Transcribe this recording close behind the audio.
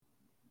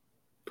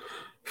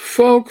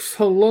Folks,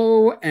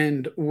 hello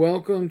and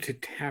welcome to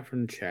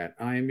Tavern Chat.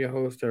 I am your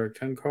host, Eric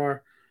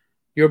Tenkar,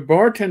 your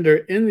bartender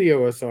in the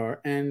OSR,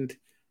 and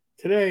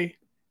today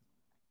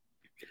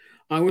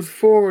I was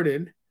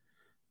forwarded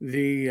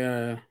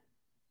the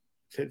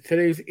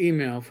today's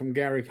email from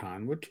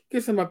GaryCon, which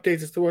gives some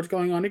updates as to what's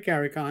going on at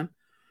GaryCon.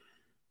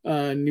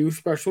 New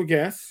special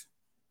guests.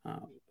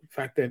 The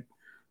fact that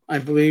I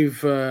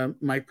believe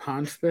Mike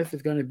Pondsmith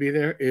is going to be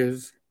there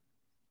is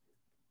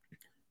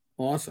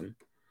awesome.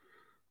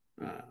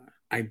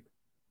 I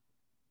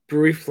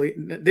briefly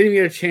didn't even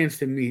get a chance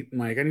to meet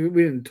Mike. I mean,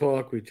 we didn't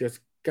talk. We just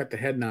got the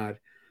head nod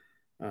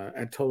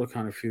at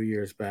TotalCon a few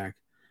years back.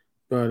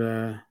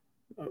 But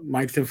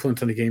Mike's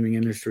influence on the gaming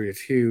industry is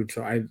huge.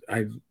 So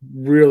I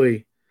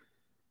really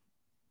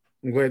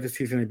am glad that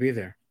he's going to be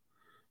there.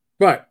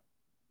 But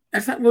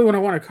that's not really what I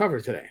want to cover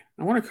today.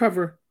 I want to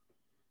cover,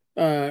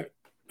 uh,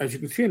 as you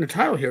can see in the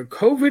title here,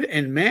 COVID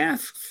and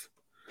masks.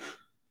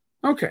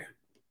 Okay,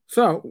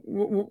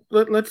 so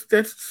let's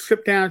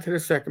skip down to the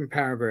second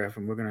paragraph,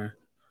 and we're gonna.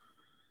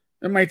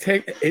 It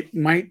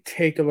might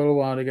take a little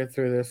while to get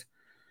through this.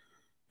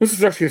 This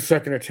is actually a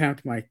second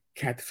attempt. My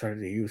cat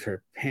decided to use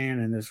her pan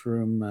in this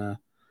room,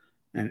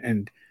 and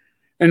and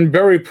and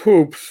bury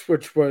poops,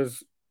 which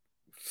was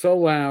so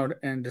loud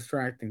and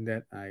distracting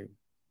that I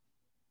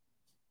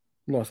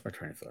lost my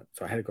train of thought.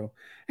 So I had to go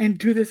and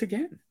do this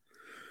again.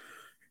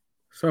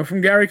 So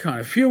from Gary Con,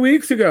 a few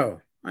weeks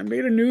ago, I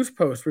made a news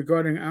post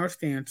regarding our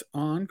stance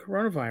on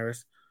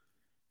coronavirus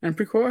and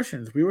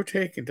precautions we were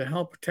taking to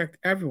help protect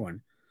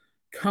everyone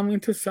coming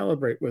to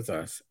celebrate with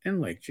us in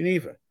Lake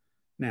Geneva.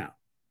 Now,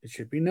 it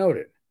should be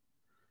noted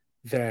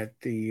that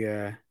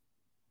it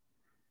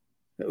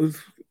was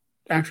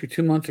actually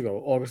 2 months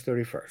ago, August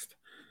 31st.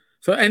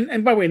 So,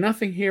 and by the way,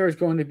 nothing here is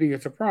going to be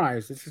a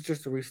surprise. This is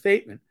just a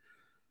restatement.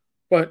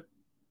 But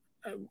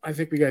I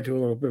think we got to do a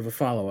little bit of a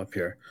follow up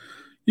here.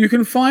 You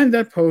can find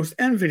that post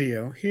and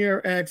video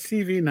here at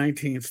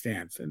CV19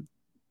 Stance. And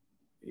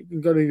you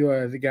can go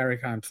to the Gary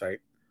Con site.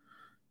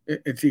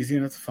 It's easy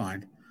enough to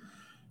find.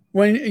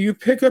 When you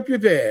pick up your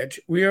badge,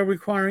 we are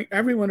requiring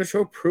everyone to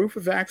show proof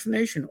of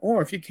vaccination,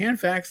 or if you can't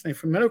vaccinate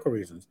for medical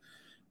reasons,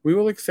 we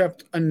will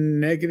accept a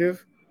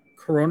negative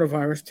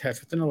coronavirus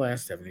test within the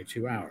last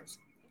 72 hours.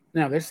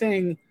 Now, they're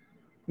saying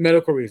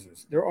medical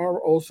reasons. There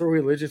are also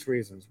religious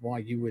reasons why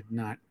you would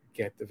not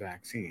get the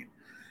vaccine.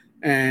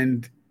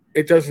 And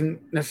it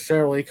doesn't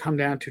necessarily come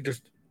down to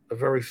just a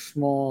very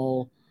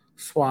small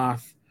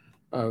swath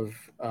of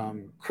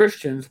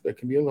Christians, but it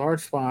can be a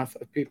large swath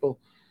of people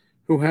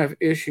who have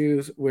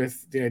issues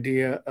with the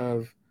idea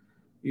of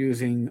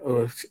using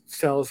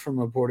cells from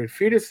aborted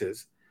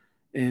fetuses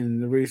in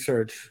the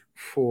research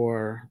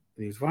for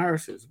these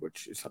viruses,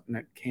 which is something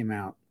that came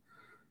out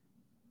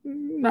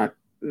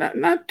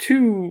not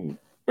too,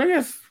 I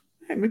guess,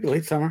 maybe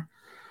late summer,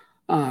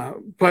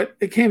 but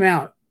it came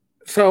out.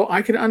 So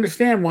I could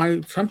understand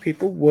why some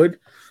people would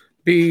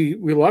be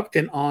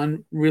reluctant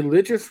on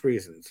religious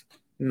reasons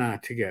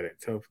not to get it.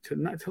 So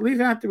to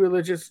leave out the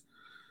religious,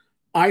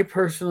 I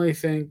personally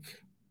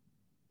think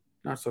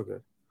not so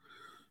good.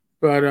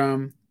 But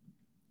all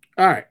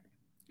right.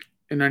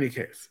 In any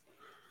case,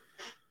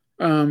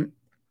 um,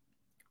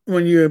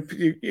 when you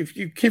if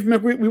you can't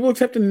remember, we will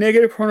accept a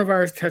negative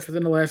coronavirus test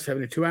within the last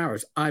 72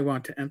 hours. I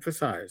want to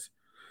emphasize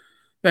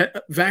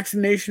that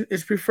vaccination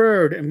is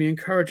preferred, and we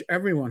encourage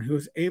everyone who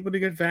is able to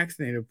get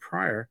vaccinated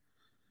prior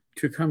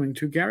to coming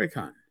to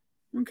GaryCon.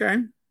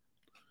 Okay,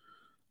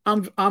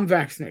 I'm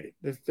vaccinated.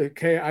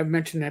 Okay, I've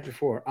mentioned that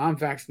before. I'm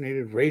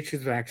vaccinated. Rach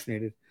is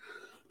vaccinated.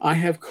 I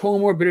have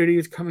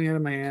comorbidities coming out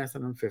of my ass,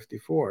 and I'm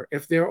 54.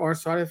 If there are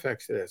side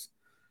effects to this,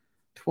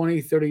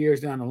 20, 30 years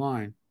down the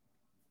line,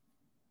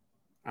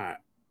 uh,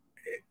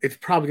 it's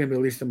probably going to be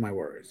the least of my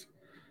worries.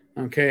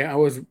 Okay, I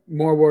was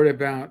more worried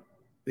about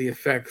the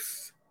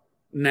effects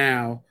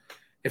now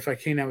if I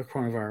came out with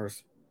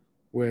coronavirus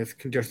with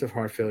congestive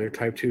heart failure,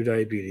 type 2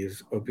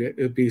 diabetes,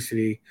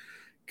 obesity,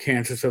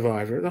 cancer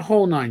survivor, the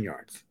whole nine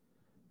yards.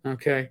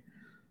 Okay,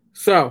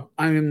 so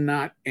I am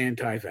not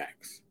anti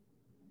vax.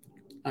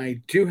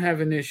 I do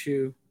have an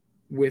issue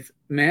with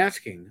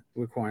masking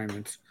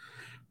requirements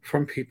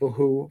from people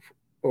who,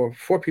 or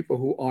for people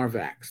who are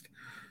vaxxed,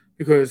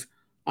 because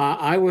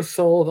I was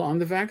sold on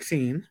the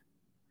vaccine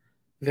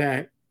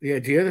that the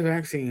idea of the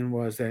vaccine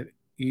was that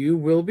you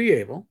will be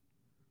able,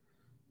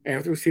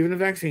 after receiving the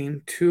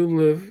vaccine, to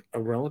live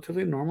a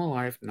relatively normal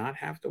life, not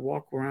have to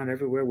walk around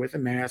everywhere with a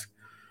mask.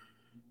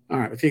 All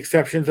right, with the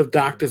exceptions of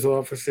doctors'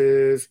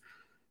 offices,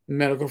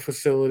 medical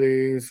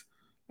facilities,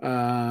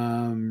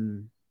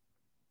 um,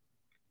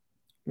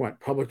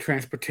 public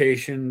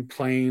transportation,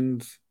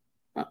 planes.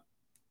 Uh,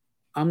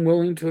 I'm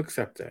willing to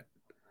accept that.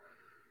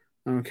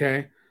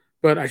 Okay,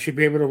 but I should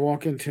be able to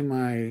walk into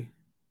my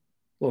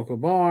local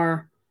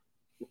bar,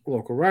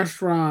 local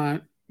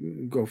restaurant,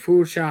 go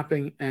food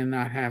shopping, and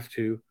not have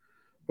to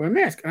wear a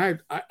mask.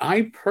 And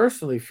I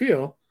personally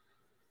feel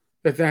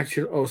that that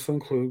should also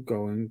include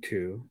going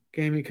to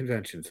gaming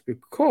conventions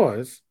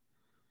because,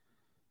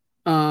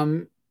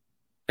 um,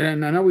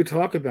 and I know we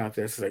talk about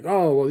this like,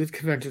 oh, well, these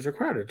conventions are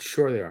crowded.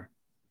 Sure, they are.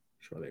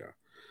 Sure they are.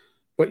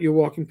 But you're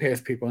walking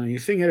past people and you're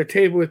sitting at a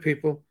table with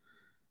people.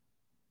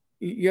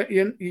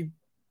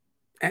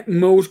 At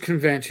most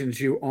conventions,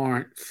 you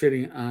aren't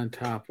sitting on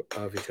top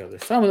of each other.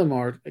 Some of them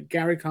are.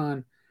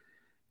 GaryCon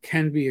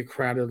can be a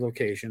crowded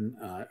location.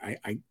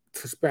 I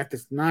suspect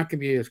it's not going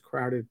to be as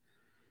crowded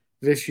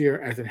this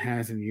year as it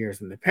has in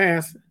years in the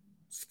past.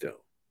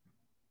 Still,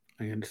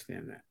 I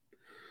understand that.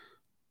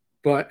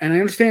 And I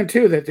understand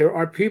too that there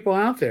are people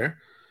out there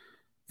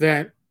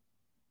that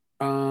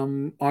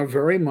are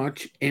very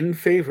much in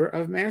favor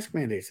of mask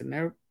mandates,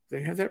 and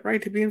they have that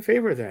right to be in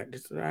favor of that.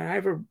 I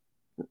have a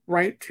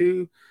right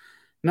to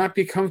not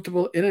be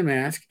comfortable in a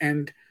mask.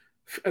 And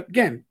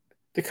again,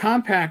 the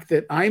compact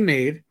that I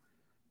made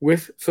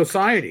with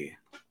society,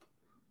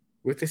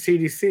 with the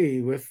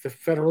CDC, with the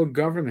federal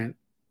government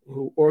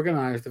who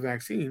organized the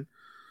vaccine,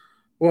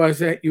 was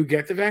that you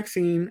get the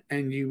vaccine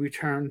and you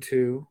return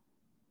to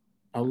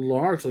a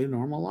largely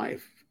normal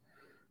life.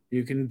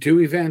 You can do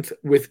events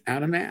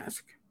without a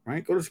mask,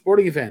 right? Go to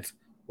sporting events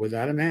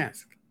without a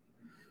mask.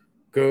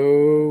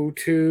 Go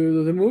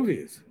to the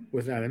movies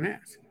without a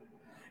mask.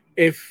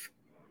 If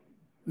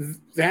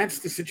that's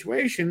the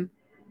situation,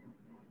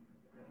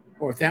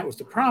 or if that was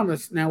the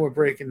promise, now we're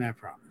breaking that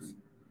promise.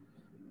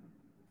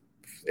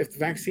 If the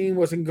vaccine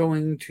wasn't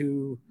going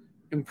to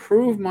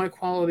improve my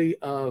quality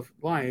of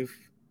life,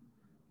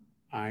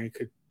 I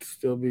could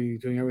still be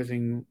doing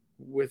everything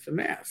with a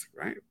mask,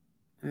 right?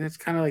 And it's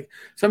kind of like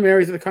some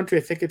areas of the country,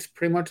 I think it's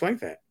pretty much like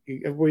that.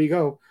 Where you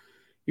go,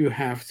 you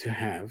have to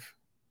have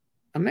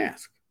a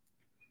mask.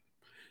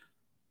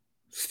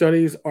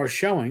 Studies are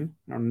showing,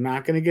 I'm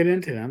not going to get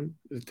into them,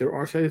 there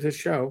are studies that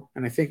show,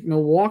 and I think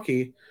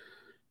Milwaukee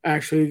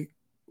actually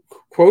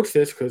quotes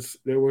this because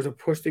there was a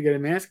push to get a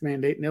mask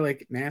mandate, and they're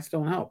like, masks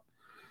don't help.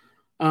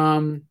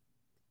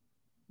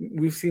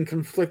 We've seen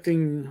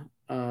conflicting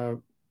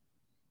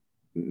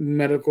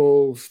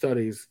medical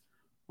studies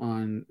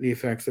on the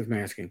effects of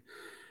masking.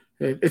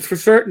 It's for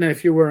certain that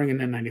if you're wearing an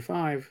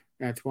N95,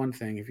 that's one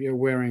thing. If you're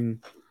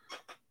wearing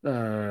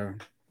a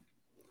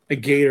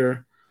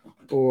gaiter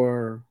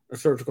or a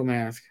surgical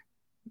mask,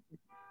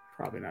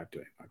 probably not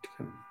doing much.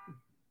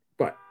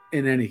 But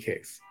in any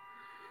case,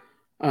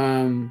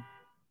 the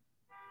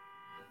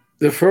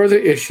further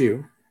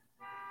issue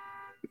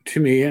to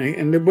me,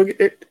 and the book,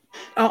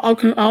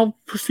 I'll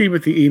proceed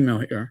with the email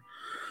here.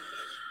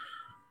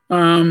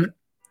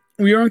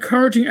 We are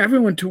encouraging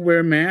everyone to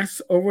wear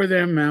masks over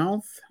their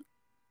mouth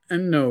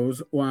and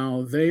nose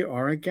while they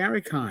are at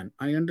GaryCon.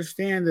 I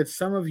understand that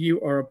some of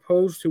you are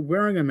opposed to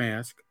wearing a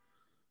mask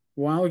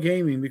while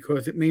gaming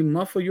because it may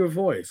muffle your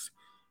voice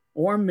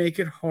or make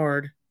it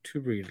hard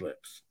to read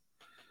lips.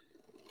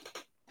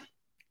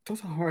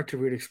 Those are hard to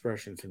read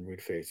expressions and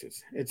read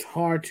faces. It's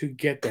hard to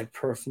get that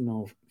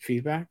personal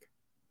feedback.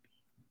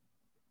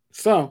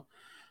 So,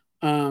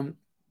 I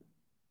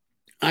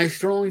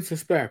strongly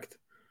suspect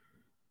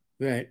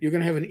that you're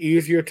going to have an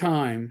easier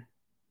time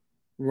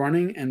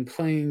running and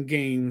playing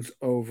games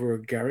over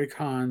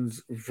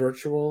GaryCon's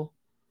virtual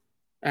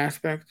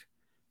aspect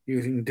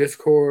using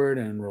Discord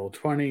and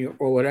Roll20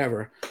 or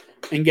whatever,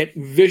 and get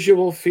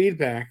visual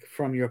feedback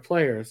from your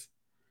players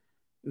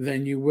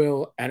than you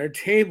will at a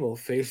table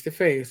face to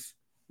face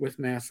with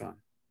masks on.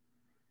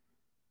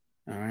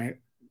 All right.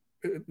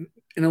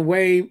 In a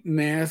way,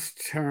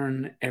 masks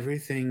turn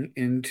everything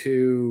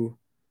into,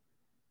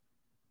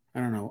 I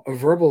don't know, a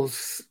verbal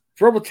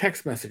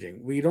text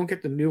messaging where you don't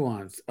get the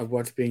nuance of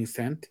what's being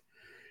sent.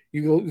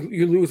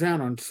 You lose out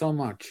on so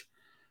much.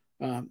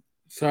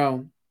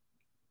 So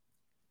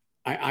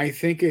I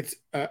think it's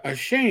a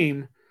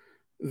shame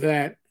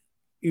that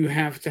you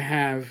have to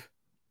have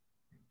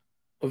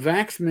a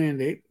vax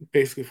mandate,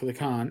 basically for the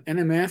con, and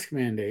a mask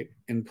mandate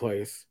in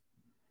place.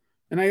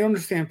 And I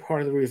understand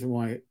part of the reason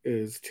why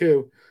is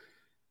too.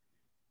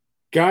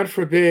 God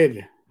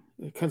forbid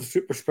it becomes a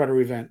super spreader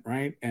event,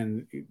 right?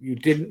 And you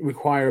didn't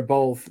require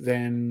both,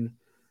 then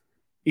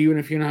even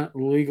if you're not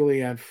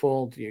legally at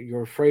fault,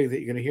 you're afraid that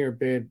you're going to hear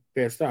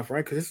bad stuff,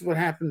 right? Because this is what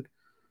happened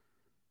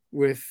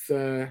with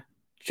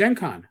Gen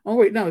Con. Oh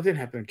wait, no, it didn't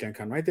happen at Gen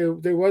Con, right? There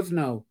was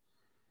no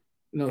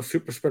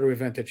super spreader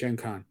event at Gen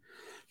Con,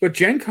 but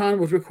Gen Con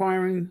was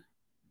requiring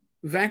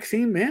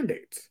vaccine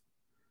mandates,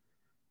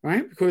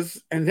 right?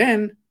 And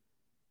then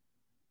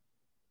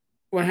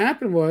what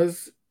happened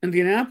was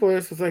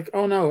Indianapolis was like,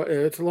 oh no,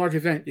 it's a large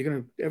event.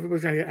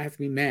 Everybody's gonna have to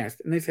be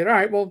masked, and they said, all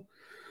right, well,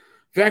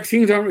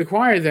 vaccines aren't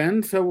required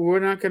then, so we're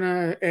not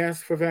gonna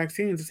ask for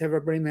vaccines. Let's have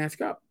everybody mask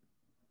up.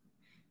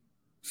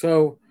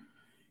 So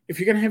if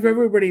you're gonna have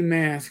everybody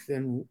masked,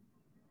 then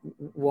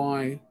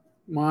why?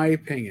 My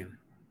opinion,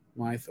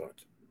 my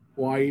thoughts.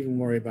 Why even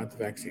worry about the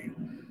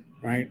vaccine,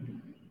 right?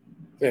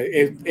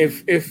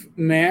 If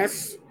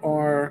masks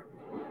are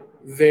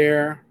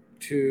there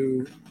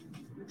to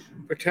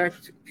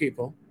protect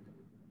people,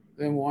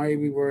 then why are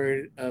we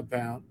worried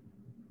about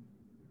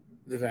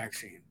the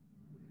vaccine?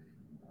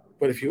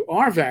 But if you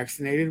are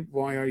vaccinated,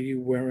 why are you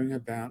worrying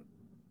about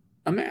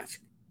a mask?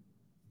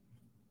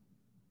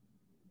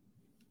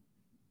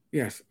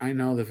 Yes, I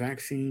know the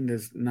vaccine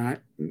does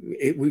not.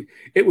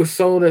 It was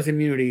sold as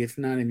immunity. It's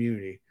not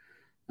immunity.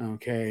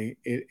 Okay,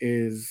 it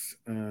is.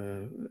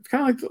 It's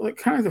kind of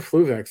kind of the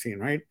flu vaccine,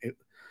 right?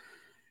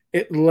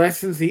 It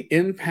lessens the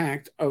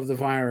impact of the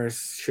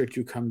virus should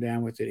you come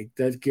down with it. It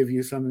does give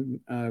you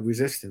some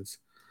resistance,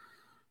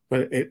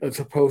 but it's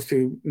supposed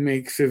to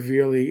make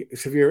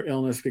severe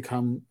illness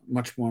become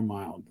much more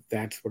mild.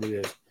 That's what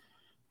it is.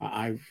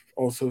 I've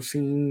also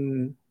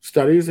seen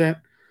studies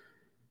that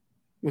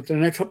within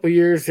the next couple of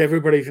years,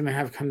 everybody's going to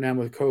have come down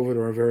with COVID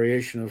or a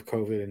variation of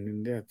COVID,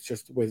 and that's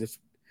just the way this.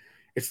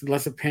 It's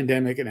less a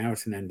pandemic, and now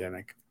it's an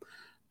endemic.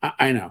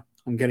 I know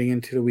I'm getting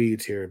into the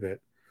weeds here a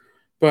bit,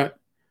 but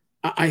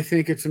I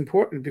think it's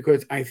important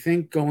because I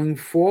think going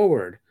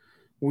forward,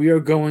 we are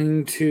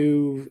going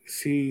to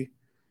see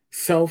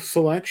self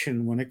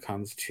selection when it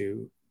comes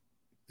to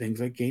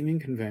things like gaming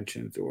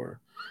conventions or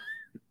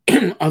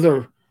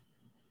other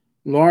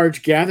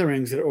large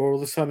gatherings that all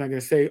of a sudden are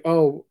going to say,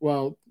 oh,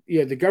 well,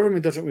 yeah, the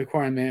government doesn't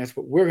require masks,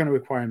 but we're going to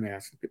require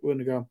masks. People are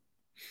going to go,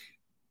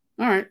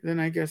 all right, then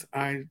I guess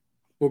I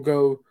will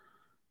go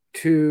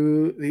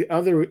to the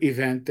other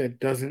event that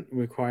doesn't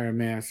require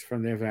masks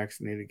from their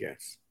vaccinated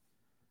guests.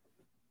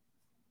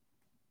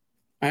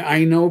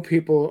 I know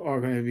people are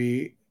going to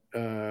be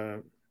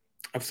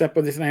upset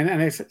by this, and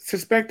I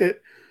suspect that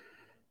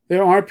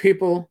there are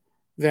people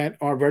that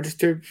are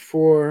registered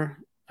for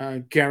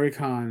Gary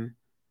Con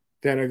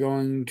that are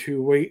going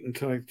to wait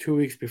until like 2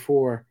 weeks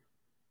before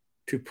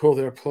to pull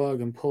their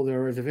plug and pull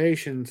their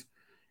reservations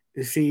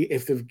to see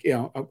if the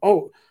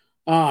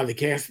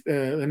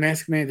the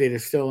mask mandate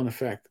is still in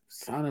effect.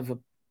 Son of a!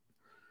 All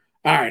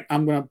right,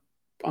 I'm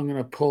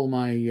gonna pull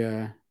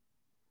my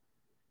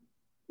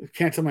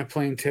cancel my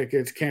plane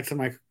tickets, cancel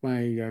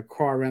my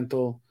car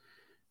rental,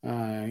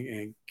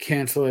 and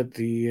cancel at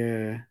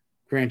the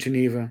Grand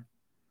Geneva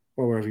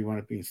or wherever you want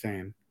to be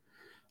staying.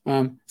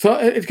 So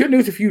it's good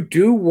news if you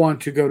do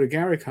want to go to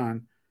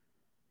GaryCon.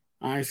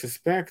 I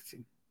suspect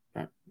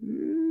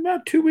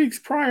about 2 weeks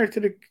prior to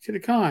the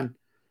con,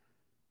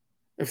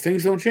 if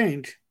things don't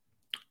change,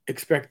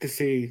 expect to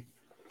see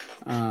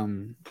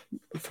some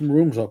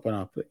rooms open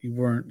up that you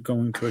weren't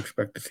going to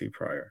expect to see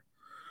prior.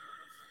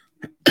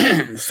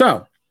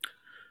 So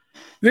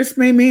this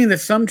may mean that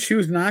some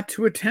choose not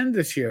to attend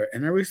this year,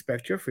 and I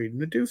respect your freedom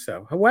to do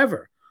so.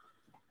 However,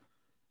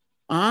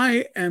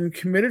 I am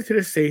committed to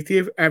the safety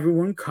of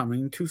everyone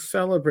coming to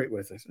celebrate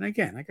with us. And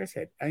again, like I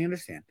said, I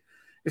understand.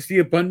 It's the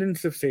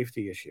abundance of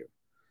safety issue.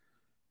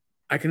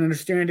 I can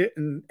understand it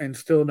and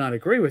still not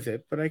agree with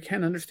it, but I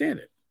can understand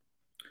it.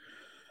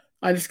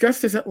 I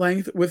discussed this at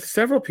length with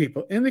several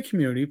people in the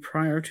community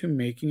prior to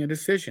making a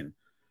decision,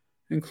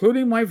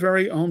 including my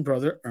very own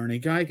brother, Ernie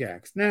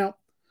Gygax. Now,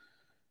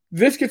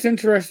 this gets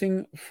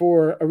interesting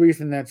for a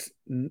reason that's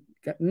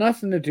got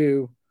nothing to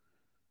do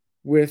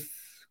with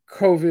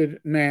COVID,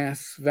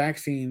 masks,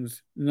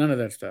 vaccines, none of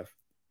that stuff.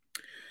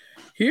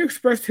 He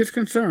expressed his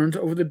concerns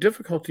over the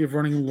difficulty of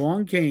running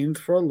long games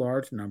for a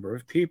large number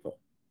of people.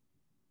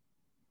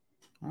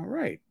 All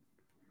right.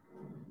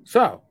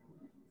 So,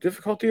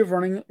 difficulty of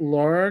running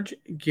long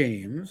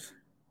games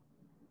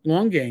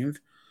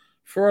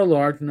for a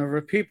large number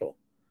of people.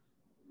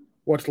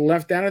 What's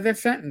left out of that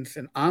sentence,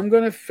 and I'm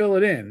going to fill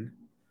it in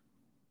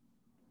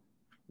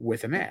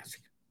with a mask.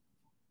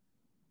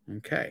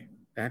 Okay,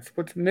 that's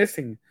what's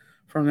missing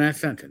from that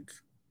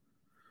sentence.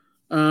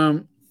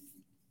 In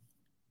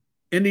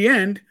the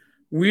end,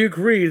 we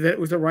agree that it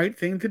was the right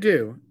thing to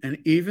do, and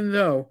even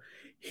though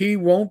he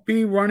won't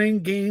be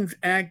running games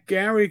at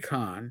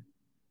GaryCon,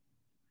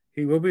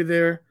 he will be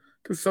there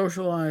to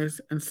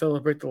socialize and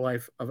celebrate the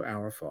life of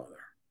our father.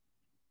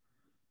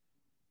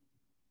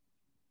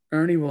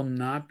 Ernie will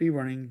not be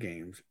running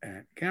games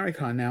at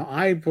GaryCon. Now,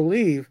 I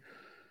believe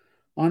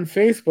on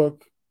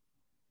Facebook,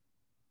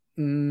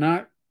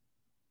 not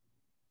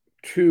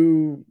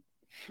too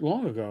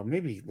long ago,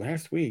 maybe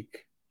last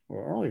week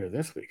or earlier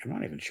this week, I'm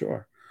not even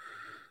sure.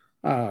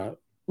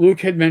 Luke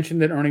had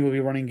mentioned that Ernie will be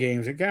running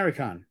games at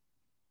GaryCon.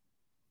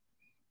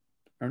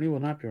 Ernie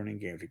will not be running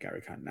games at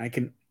GaryCon. I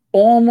can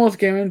almost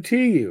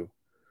guarantee you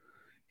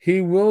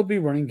he will be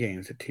running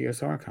games at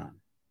TSRCon.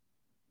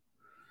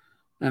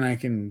 And I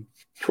can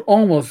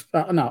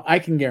I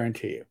can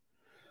guarantee you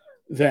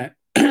that,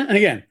 and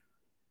again,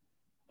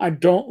 I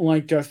don't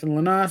like Justin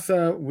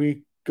Lanasa.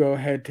 We go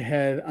head to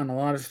head on a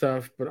lot of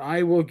stuff, but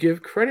I will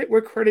give credit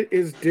where credit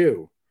is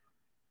due.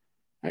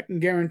 I can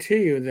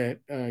guarantee you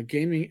that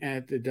gaming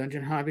at the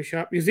Dungeon Hobby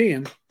Shop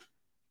Museum,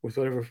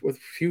 with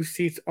few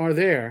seats are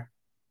there,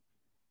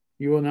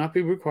 you will not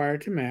be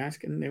required to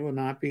mask, and they will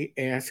not be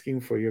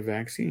asking for your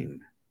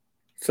vaccine.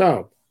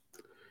 So,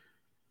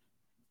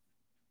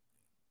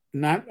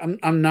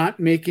 I'm not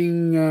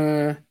making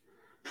a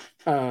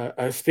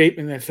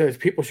statement that says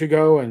people should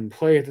go and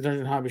play at the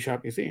Dungeon Hobby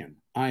Shop Museum.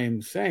 I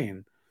am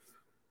saying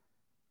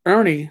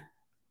Ernie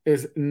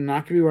is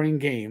not going to be running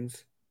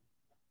games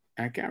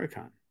at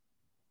GaryCon.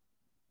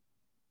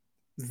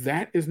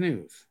 That is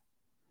news.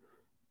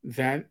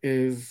 That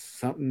is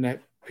something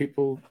that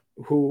people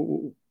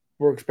who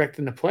were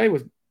expecting to play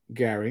with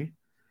Gary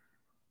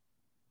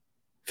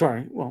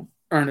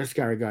Ernest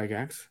Gary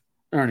Gygax,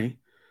 Ernie,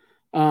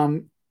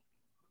 um,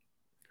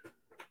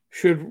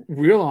 should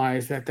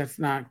realize that that's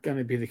not going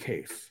to be the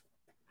case.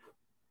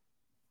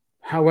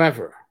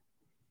 However,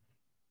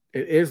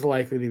 it is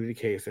likely to be the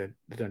case at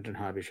the Dungeon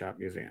Hobby Shop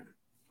Museum.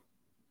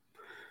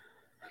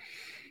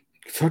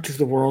 Such is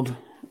the world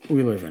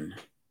we live in.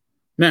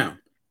 Now,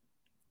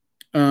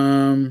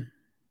 have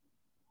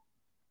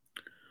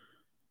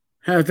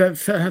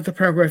the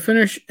paragraph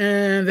finish,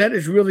 and that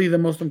is really the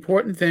most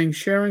important thing: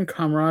 sharing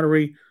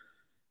camaraderie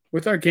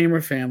with our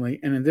gamer family,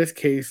 and in this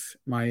case,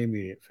 my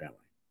immediate family.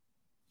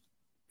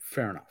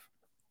 Fair enough.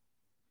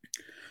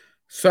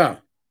 So,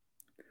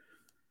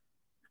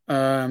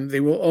 they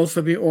will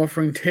also be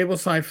offering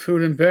tableside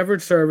food and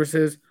beverage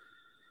services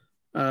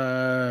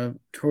to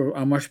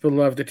our much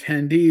beloved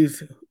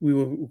attendees. We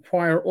will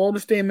require all to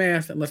stay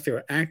masked unless they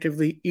are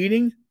actively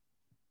eating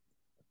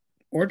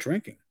or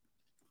drinking.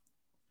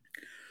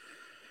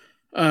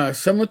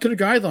 Similar to the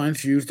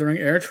guidelines used during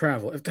air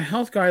travel, if the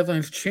health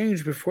guidelines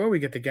change before we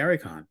get to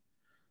GaryCon,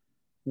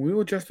 we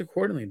will adjust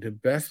accordingly to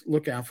best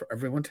look out for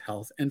everyone's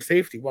health and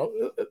safety. Well,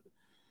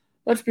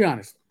 let's be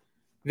honest.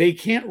 They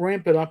can't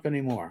ramp it up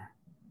anymore,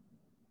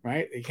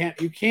 right?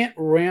 You can't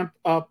ramp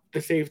up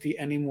the safety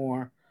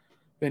anymore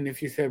than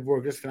if you said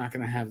we're just not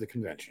going to have the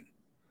convention.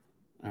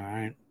 All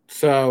right.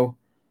 So,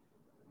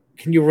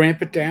 can you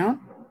ramp it down?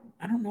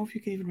 I don't know if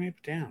you can even ramp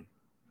it down.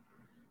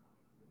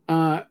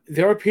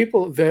 There are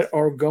people that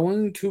are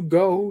going to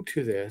go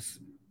to this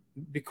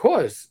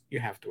because you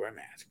have to wear a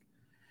mask.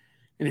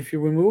 And if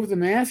you remove the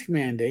mask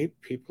mandate,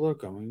 people are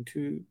going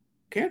to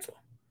cancel.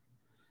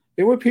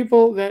 There were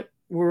people that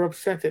were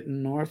upset that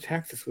North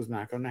Texas was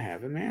not going to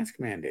have a mask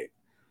mandate.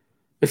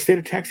 The state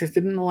of Texas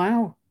didn't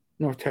allow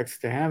North Texas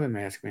to have a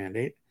mask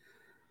mandate.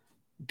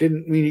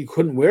 Didn't mean you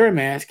couldn't wear a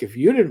mask if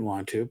you didn't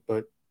want to,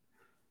 but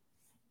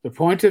the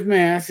point of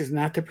masks is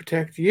not to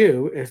protect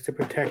you, it's to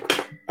protect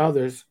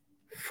others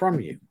from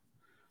you.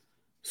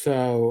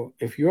 So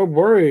if you're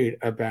worried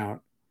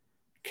about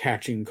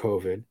catching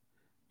COVID,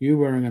 you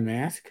wearing a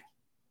mask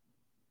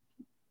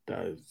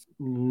does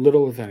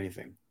little, if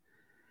anything.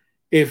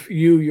 If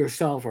you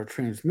yourself are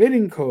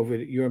transmitting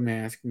COVID, your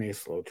mask may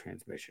slow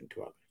transmission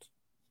to others.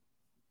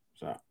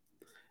 So,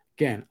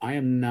 again, I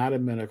am not a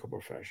medical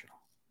professional.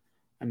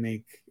 I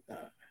make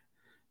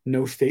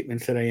no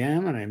statements that I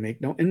am, and I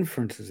make no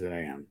inferences that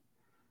I am.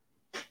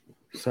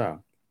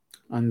 So,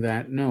 on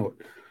that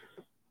note,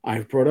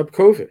 I've brought up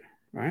COVID,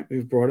 right?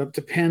 We've brought up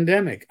the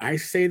pandemic. I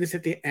say this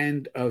at the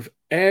end of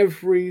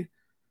every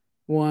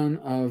one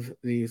of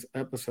these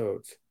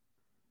episodes.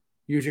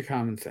 Use your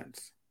common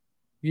sense.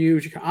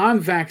 I'm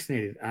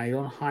vaccinated. I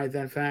don't hide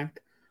that fact.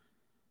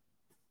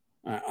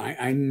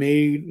 I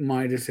made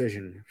my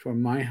decision for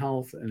my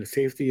health and the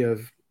safety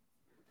of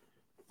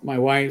my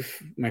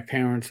wife, my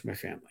parents, my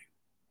family.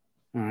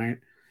 All right.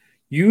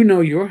 You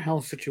know your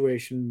health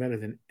situation better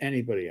than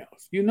anybody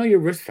else. You know your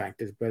risk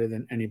factors better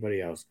than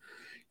anybody else.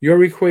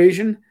 Your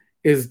equation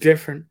is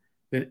different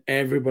than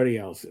everybody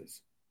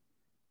else's.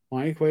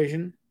 My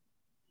equation,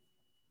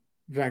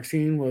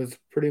 vaccine was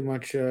pretty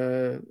much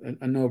a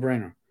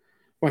no-brainer.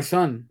 My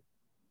son,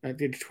 at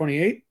the age of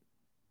 28,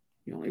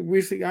 he only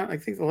recently got, I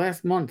think, the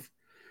last month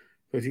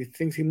because he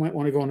thinks he might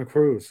want to go on a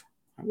cruise.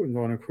 I wouldn't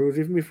go on a cruise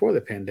even before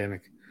the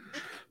pandemic.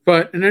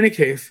 But in any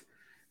case,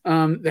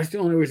 that's the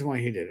only reason why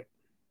he did it.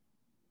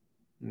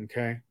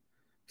 Okay?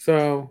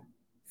 So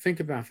think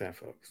about that,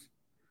 folks.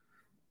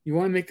 You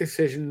want to make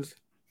decisions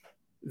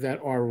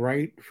that are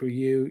right for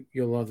you,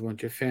 your loved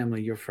ones, your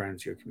family, your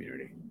friends, your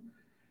community.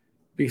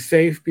 Be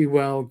safe, be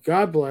well.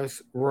 God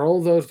bless.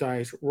 Roll those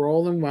dice.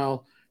 Roll them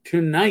well.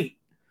 Tonight,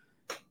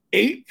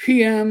 8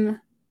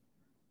 p.m.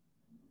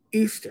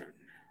 Eastern,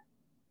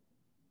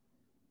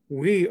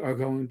 we are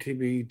going to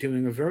be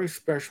doing a very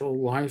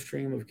special live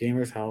stream of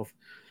Gamers Health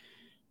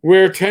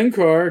where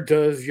Tenkar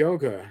does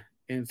yoga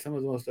in some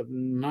of the most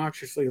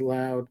obnoxiously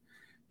loud,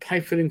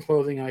 tight-fitting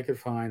clothing I could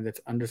find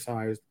that's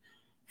undersized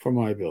for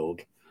my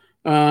build.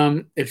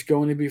 It's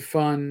going to be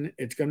fun.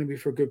 It's going to be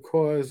for a good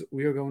cause.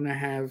 We are going to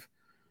have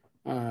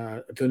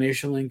a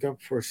donation link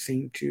up for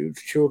St.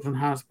 Jude's Children's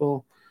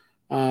Hospital.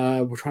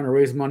 We're trying to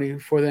raise money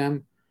for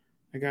them.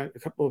 I got a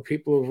couple of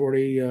people who've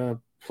already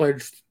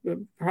pledged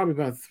probably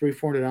about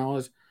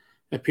 $300-400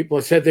 that people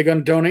have said they're going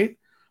to donate.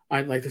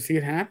 I'd like to see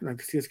it happen. I'd like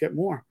to see us get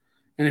more.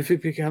 And if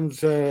it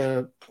becomes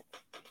a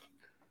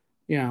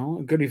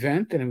good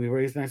event and we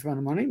raise a nice amount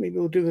of money, maybe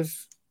we'll do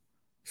this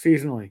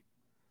seasonally.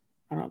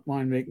 I don't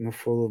mind making a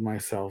fool of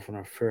myself on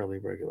a fairly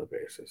regular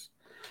basis.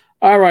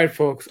 All right,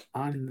 folks.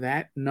 On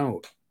that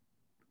note,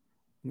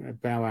 I'm going to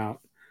bow out.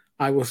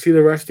 I will see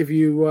the rest of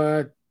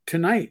you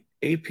tonight,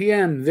 8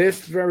 p.m.,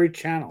 this very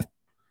channel.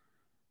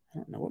 I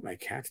don't know what my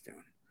cat's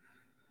doing.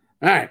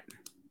 All right.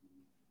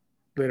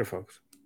 Later, folks.